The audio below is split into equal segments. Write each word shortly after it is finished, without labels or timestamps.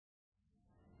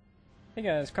Hey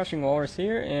guys, Crushing Walrus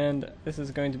here, and this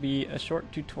is going to be a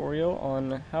short tutorial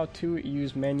on how to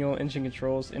use manual engine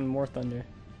controls in War Thunder.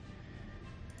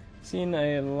 Seen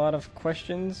a lot of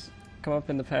questions come up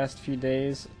in the past few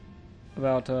days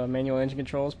about manual engine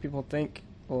controls.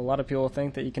 A lot of people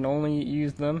think that you can only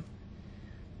use them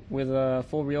with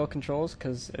full reel controls,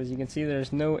 because as you can see,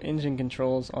 there's no engine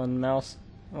controls on mouse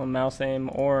aim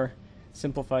or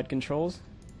simplified controls.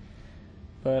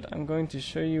 But I'm going to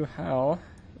show you how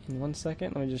in 1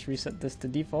 second. Let me just reset this to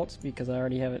defaults because I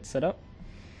already have it set up.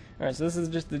 Alright, so this is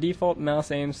just the default mouse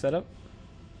aim setup.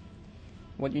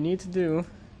 What you need to do,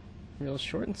 real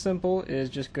short and simple,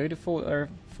 is just go to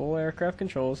full aircraft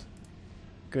controls,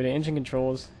 go to engine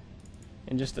controls,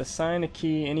 and just assign a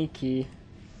key, any key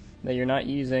that you're not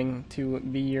using, to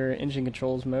be your engine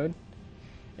controls mode.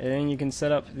 And then you can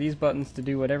set up these buttons to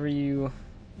do whatever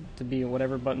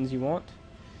buttons you want.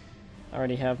 I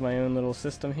already have my own little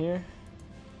system here.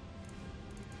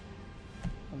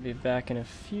 I'll be back in a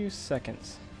few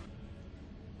seconds.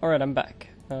 Alright, I'm back.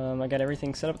 I got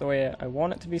everything set up the way I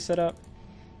want it to be set up,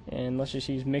 and let's just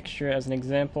use mixture as an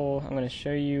example. I'm going to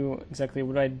show you exactly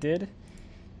what I did.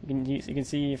 You can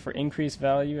see for increase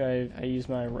value I use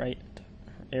my right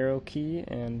arrow key,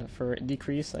 and for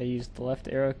decrease I used the left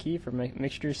arrow key for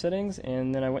mixture settings,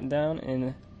 and then I went down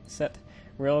and set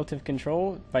relative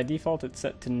control. By default it's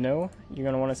set to no. You're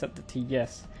going to want to set it to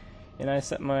yes. And I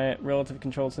set my relative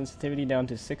control sensitivity down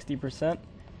to 60%,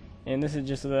 and this is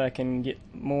just so that I can get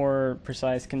more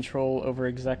precise control over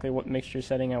exactly what mixture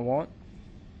setting I want.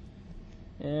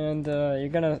 And you're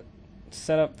gonna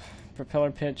set up propeller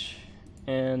pitch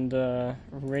and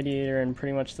radiator in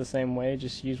pretty much the same way.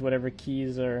 Just use whatever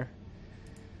keys are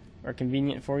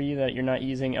convenient for you that you're not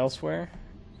using elsewhere.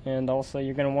 And also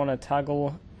you're gonna want to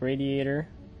toggle radiator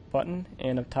button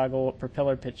and a toggle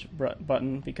propeller pitch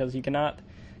button, because you cannot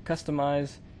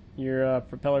customize your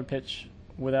propeller pitch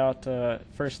without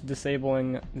first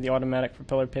disabling the automatic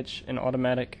propeller pitch and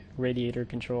automatic radiator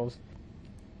controls.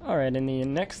 Alright, and the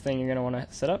next thing you're going to want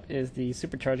to set up is the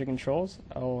supercharger controls.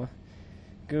 I'll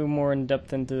go more in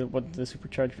depth into what the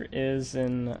supercharger is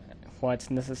and why it's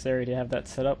necessary to have that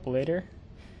set up later.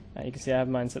 You can see I have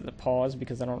mine set to pause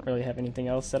because I don't really have anything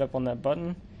else set up on that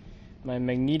button. My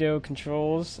magneto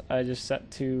controls I just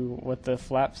set to what the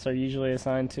flaps are usually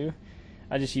assigned to.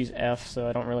 I just use F, so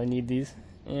I don't really need these.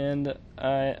 And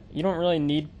you don't really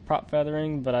need prop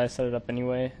feathering, but I set it up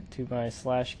anyway to my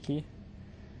slash key.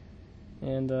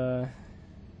 And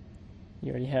you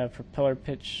already have propeller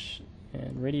pitch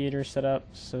and radiator set up,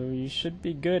 so you should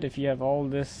be good if you have all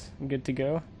this good to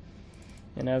go.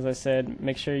 And as I said,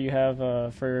 make sure you have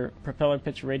for propeller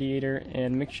pitch, radiator,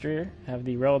 and mixture, have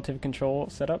the relative control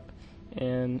set up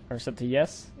or set to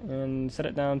yes, and set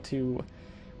it down to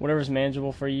whatever's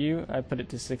manageable for you. I put it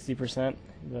to 60%,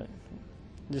 but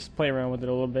just play around with it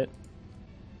a little bit.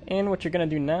 And what you're going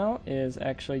to do now is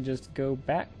actually just go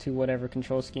back to whatever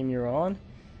control scheme you're on.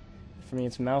 For me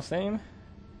it's mouse aim,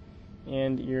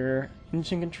 and your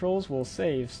engine controls will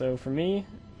save. So for me,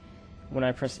 when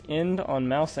I press end on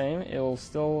mouse aim, it will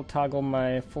still toggle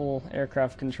my full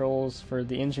aircraft controls for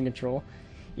the engine control,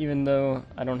 even though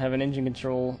I don't have an engine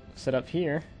control set up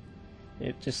here.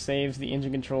 It just saves the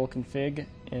engine control config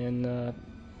and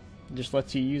just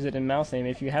lets you use it in mouse aim.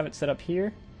 If you have it set up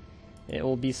here, it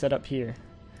will be set up here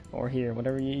or here,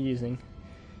 whatever you're using.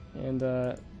 And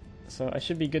so I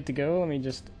should be good to go. Let me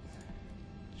just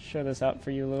show this out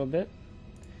for you a little bit.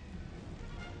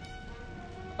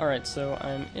 Alright, so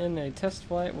I'm in a test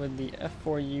flight with the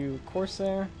F4U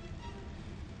Corsair.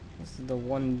 This is the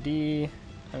 1D.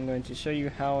 I'm going to show you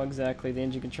how exactly the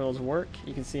engine controls work.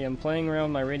 You can see I'm playing around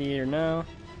with my radiator now,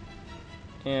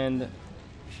 and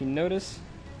if you notice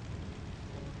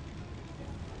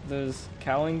those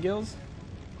cowling gills,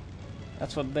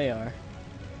 that's what they are.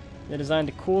 They're designed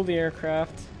to cool the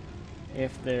aircraft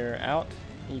if they're out.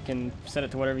 You can set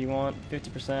it to whatever you want,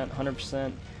 50%,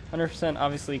 100%. 100%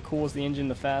 obviously cools the engine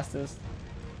the fastest,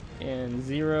 and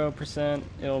 0%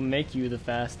 it'll make you the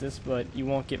fastest, but you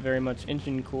won't get very much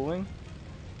engine cooling.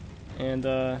 And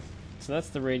so that's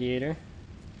the radiator.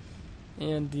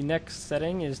 And the next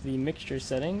setting is the mixture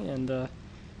setting, and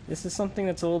this is something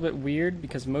that's a little bit weird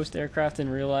because most aircraft in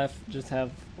real life just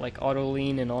have like auto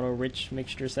lean and auto rich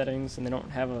mixture settings, and they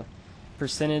don't have a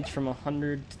percentage from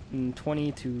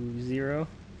 120 to 0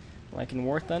 like in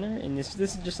War Thunder. And this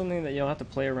is just something that you'll have to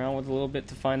play around with a little bit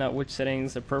to find out which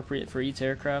settings are appropriate for each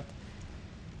aircraft.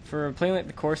 For a plane like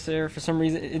the Corsair, for some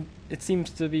reason it seems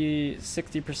to be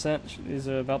 60% is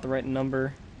about the right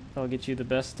number that'll get you the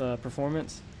best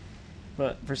performance.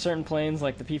 But for certain planes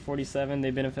like the P-47,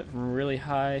 they benefit from really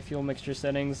high fuel mixture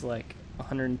settings like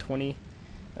 120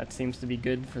 That seems to be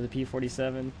good for the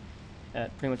P-47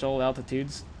 at pretty much all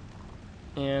altitudes.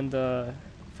 And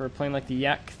for a plane like the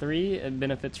Yak 3, it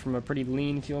benefits from a pretty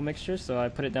lean fuel mixture, so I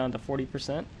put it down to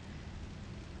 40%.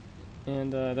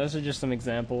 And those are just some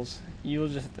examples. You'll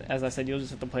just, as I said, you'll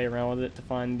just have to play around with it to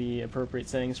find the appropriate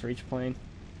settings for each plane.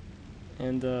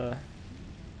 And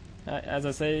as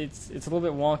I say, it's a little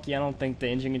bit wonky. I don't think the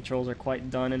engine controls are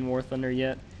quite done in War Thunder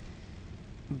yet,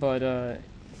 but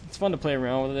it's fun to play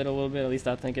around with it a little bit. At least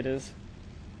I think it is.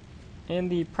 And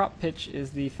the prop pitch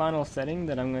is the final setting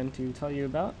that I'm going to tell you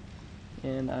about.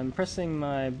 And I'm pressing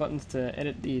my buttons to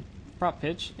edit the prop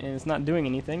pitch, and it's not doing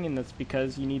anything, and that's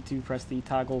because you need to press the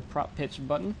toggle prop pitch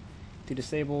button to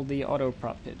disable the auto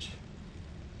prop pitch.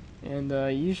 And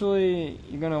usually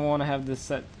you're going to want to have this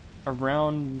set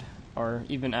around or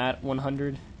even at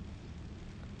 100.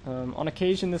 On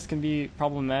occasion this can be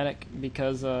problematic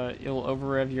because it'll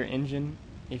over-rev your engine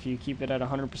if you keep it at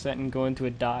 100% and go into a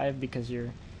dive, because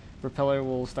your propeller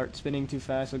will start spinning too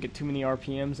fast. You'll get too many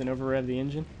RPMs and over-rev the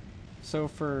engine. So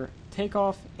for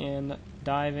takeoff and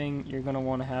diving, you're going to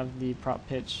want to have the prop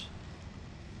pitch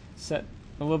set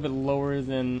a little bit lower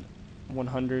than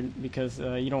 100 because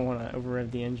you don't want to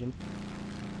over-rev the engine.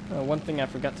 One thing I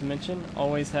forgot to mention,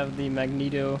 always have the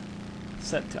magneto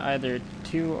set to either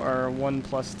 2 or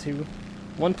 1+2.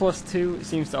 1+2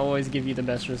 seems to always give you the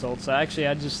best results, so actually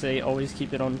I'd just say always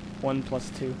keep it on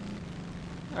 1+2.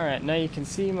 Alright, now you can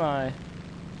see my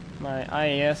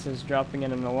IAS is dropping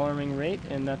at an alarming rate,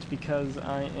 and that's because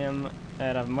I am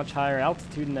at a much higher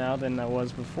altitude now than I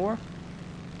was before,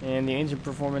 and the engine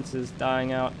performance is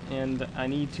dying out, and I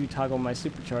need to toggle my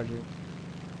supercharger.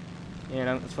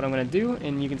 And that's what I'm going to do,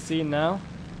 and you can see now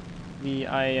the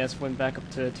IAS went back up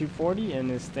to 240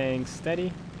 and is staying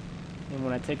steady. And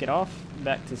when I take it off,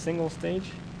 back to single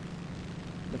stage,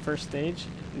 the first stage,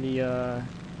 the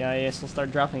IAS will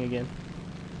start dropping again.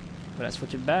 But I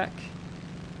switch it back,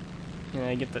 and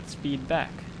I get that speed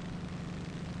back.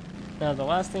 Now the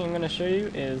last thing I'm going to show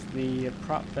you is the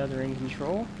prop feathering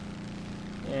control.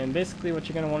 And basically what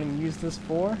you're going to want to use this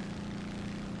for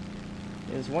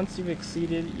is once you've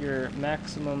exceeded your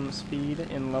maximum speed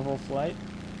in level flight,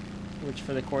 which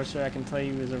for the Corsair I can tell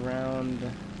you is around,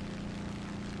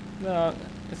 at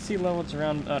sea level it's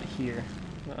around about here,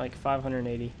 like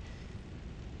 580.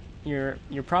 Your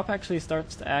prop actually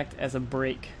starts to act as a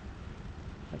brake,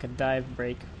 like a dive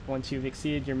brake, once you've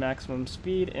exceeded your maximum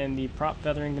speed, and the prop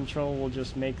feathering control will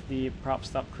just make the prop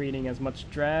stop creating as much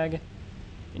drag,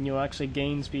 and you'll actually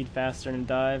gain speed faster in a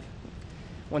dive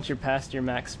once you're past your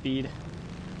max speed.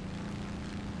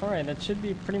 Alright, that should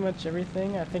be pretty much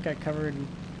everything. I think I covered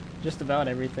just about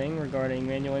everything regarding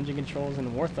manual engine controls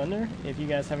in War Thunder. If you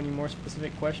guys have any more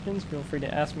specific questions, feel free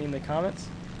to ask me in the comments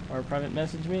or private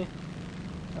message me.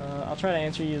 I'll try to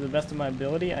answer you to the best of my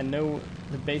ability. I know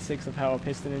the basics of how a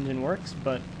piston engine works,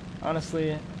 but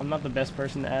honestly, I'm not the best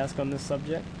person to ask on this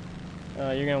subject.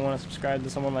 You're going to want to subscribe to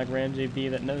someone like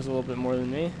RamJB that knows a little bit more than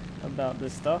me about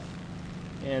this stuff,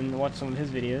 and watch some of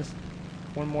his videos.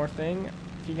 One more thing,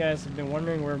 if you guys have been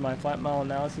wondering where my flight mile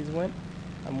analyses went,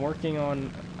 I'm working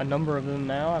on a number of them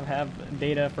now. I have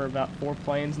data for about 4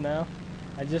 planes now.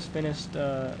 I just finished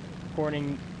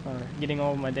getting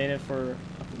all of my data for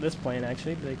this plane,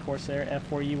 actually, the Corsair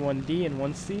F4E1D and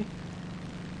 1C.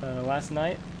 Last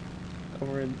night,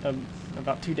 over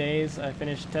about 2 days, I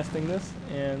finished testing this,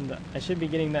 and I should be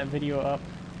getting that video up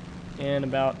in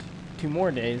about 2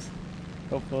 more days,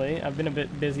 hopefully. I've been a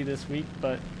bit busy this week,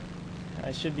 but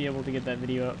I should be able to get that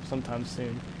video up sometime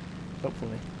soon,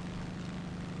 hopefully.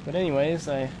 But anyways,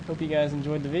 I hope you guys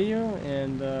enjoyed the video,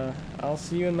 and I'll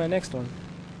see you in my next one.